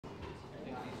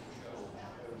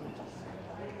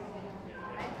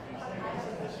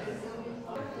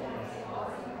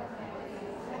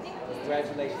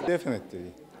Congratulations.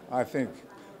 Definitely, I think.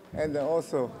 And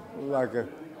also, like,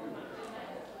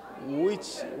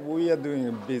 which we are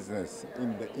doing business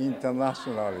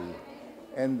internationally,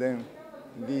 and then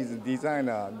this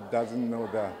designer doesn't know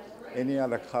any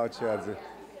other cultures,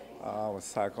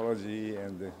 psychology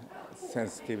and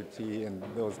sensitivity and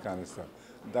those kind of stuff.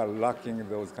 They're lacking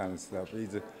those kind of stuff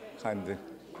is kind of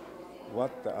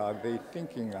what are they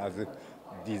thinking as a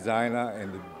designer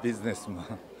and businessman?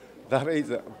 That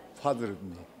is puzzled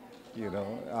me.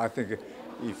 I think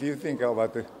if you think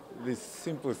about this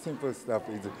simple stuff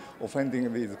is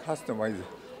offending these customers,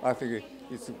 I think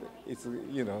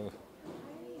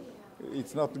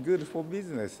it's not good for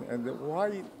business. And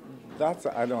why? That's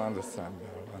I don't understand.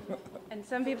 And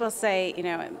some people say,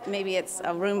 maybe it's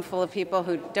a room full of people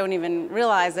who don't even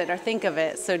realize it or think of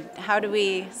it. So how do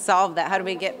we solve that? How do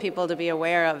we get people to be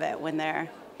aware of it when they're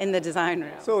in the design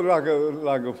room? So like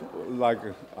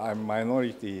I'm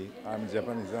minority, I'm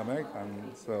Japanese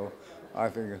American, so I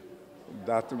think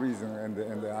that reason,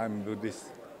 and I'm Buddhist,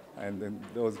 and then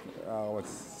those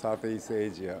Southeast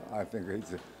Asia, I think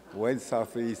it's West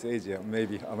Southeast Asia,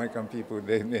 maybe American people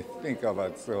they may think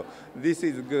about. So this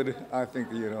is good, I think,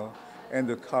 and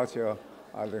the culture,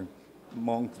 I think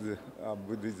monks,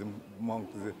 Buddhism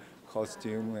monks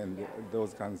costume and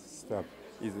those kinds of stuff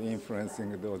is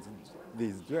influencing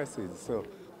these dresses. So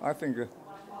I think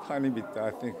tiny bit,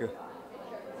 I think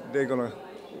they're gonna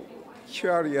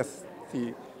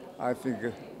curiosity. I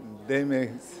think they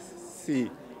may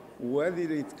see where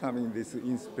did it coming, this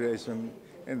inspiration,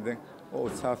 and then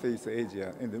Southeast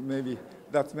Asia, and maybe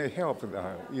that may help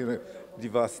the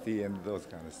diversity and those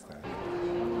kind of stuff.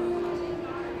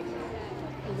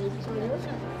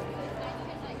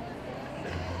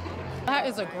 That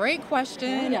is a great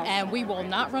question, and we will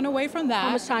not run away from that.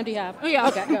 How much time do you have? Oh, yeah.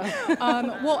 Okay, go.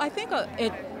 Well, I think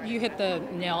you hit the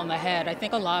nail on the head. I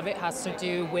think a lot of it has to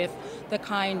do with the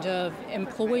kind of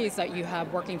employees that you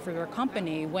have working for your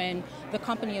company. When the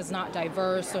company is not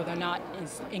diverse or they're not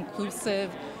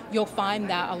inclusive, you'll find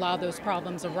that a lot of those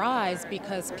problems arise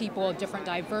because people of different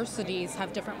diversities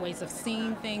have different ways of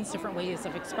seeing things, different ways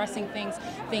of expressing things,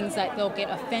 things that they'll get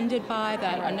offended by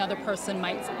that another person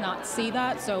might not see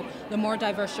that. So the more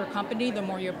diverse your company, the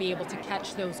more you'll be able to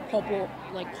catch those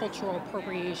cultural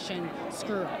appropriation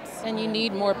screw-ups. And you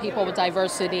need more people with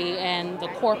diversity and the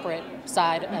corporate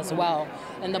side as well,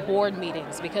 and the board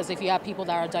meetings, because if you have people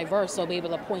that are diverse, they'll be able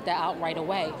to point that out right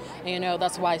away. And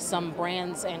that's why some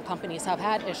brands and companies have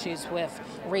had issues with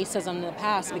racism in the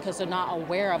past because they're not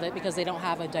aware of it because they don't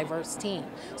have a diverse team.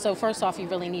 So first off, you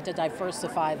really need to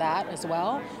diversify that as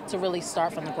well to really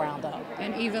start from the ground up.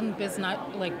 And even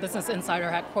Business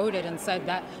Insider had quoted and said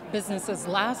that businesses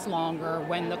last longer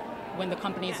when the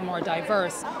company is more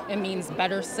diverse. It means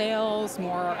better sales,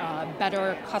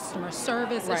 better customer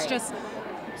service. Right. It's just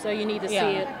so you need to see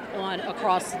it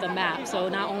across the map. So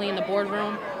not only in the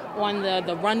boardroom, on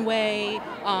the runway,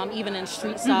 even in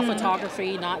street style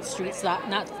photography, not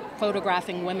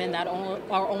photographing women that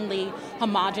are only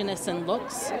homogenous in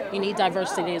looks. You need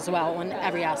diversity as well in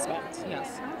every aspect.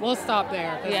 Yes. We'll stop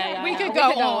there. We could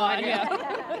go on. Yeah.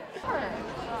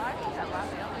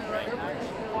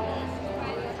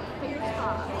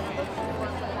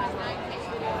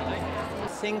 I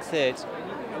think that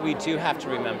we do have to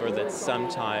remember that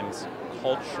sometimes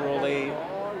culturally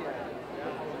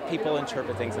people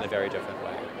interpret things in a very different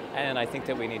way. And I think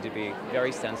that we need to be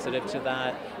very sensitive to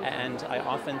that. And I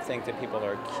often think that people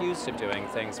are accused of doing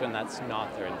things when that's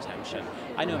not their intention.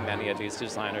 I know many of these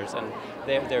designers, and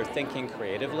they're thinking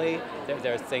creatively.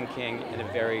 They're thinking in a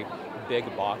very big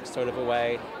box sort of a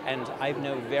way, and I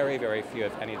know very, very few,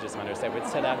 if any, designers that would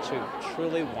set out to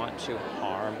truly want to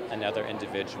harm another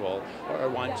individual or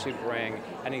want to bring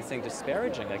anything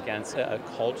disparaging against a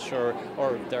culture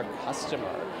or their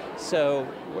customer. So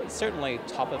it's certainly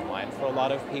top of mind for a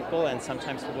lot of people, and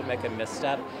sometimes people make a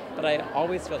misstep, but I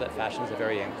always feel that fashion is a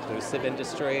very inclusive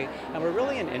industry, and we're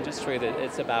really an industry that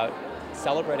it's about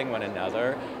celebrating one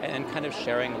another and kind of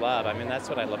sharing love. I mean, that's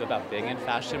what I love about being in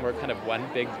fashion. We're kind of one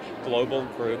big global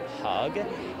group hug,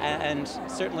 and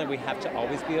certainly we have to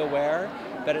always be aware,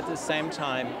 but at the same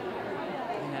time,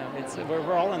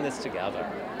 we're all in this together.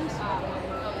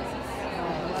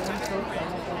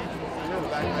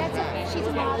 She's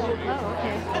a model. Oh,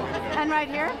 okay. And right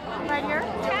here? Right here?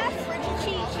 Yes.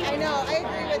 I know, I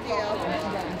agree with you.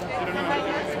 And right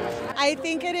here? I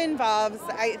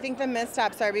think the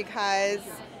missteps are because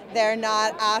they're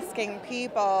not asking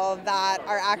people that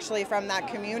are actually from that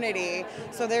community.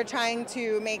 So they're trying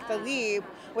to make the leap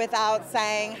without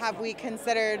saying, have we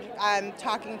considered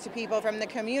talking to people from the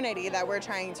community that we're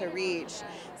trying to reach?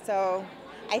 So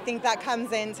I think that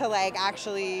comes into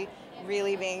actually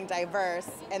really being diverse,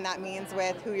 and that means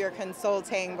with who you're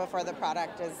consulting before the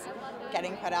product is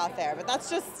getting put out there. But that's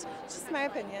just my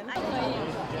opinion.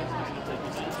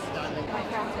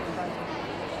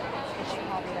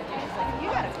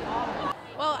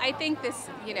 Well, I think this,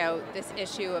 this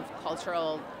issue of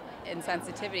cultural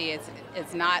insensitivity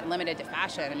is not limited to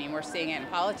fashion. I mean, we're seeing it in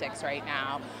politics right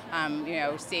now.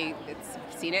 Seen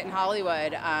it in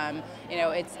Hollywood.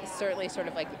 It's certainly sort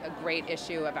of like a great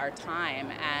issue of our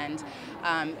time. And,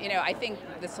 I think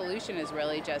the solution is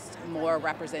really just more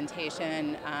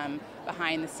representation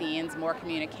behind the scenes, more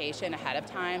communication ahead of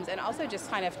times, and also just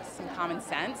kind of some common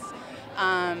sense.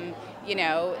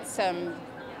 Some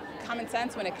common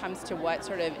sense when it comes to what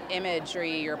sort of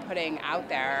imagery you're putting out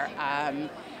there.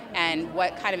 And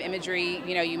what kind of imagery,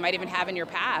 you might even have in your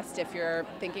past if you're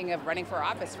thinking of running for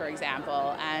office, for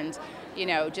example, and,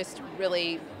 just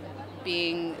really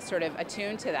being sort of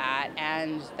attuned to that,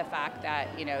 and the fact that,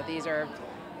 these are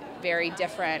very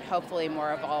different, hopefully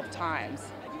more evolved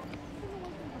times.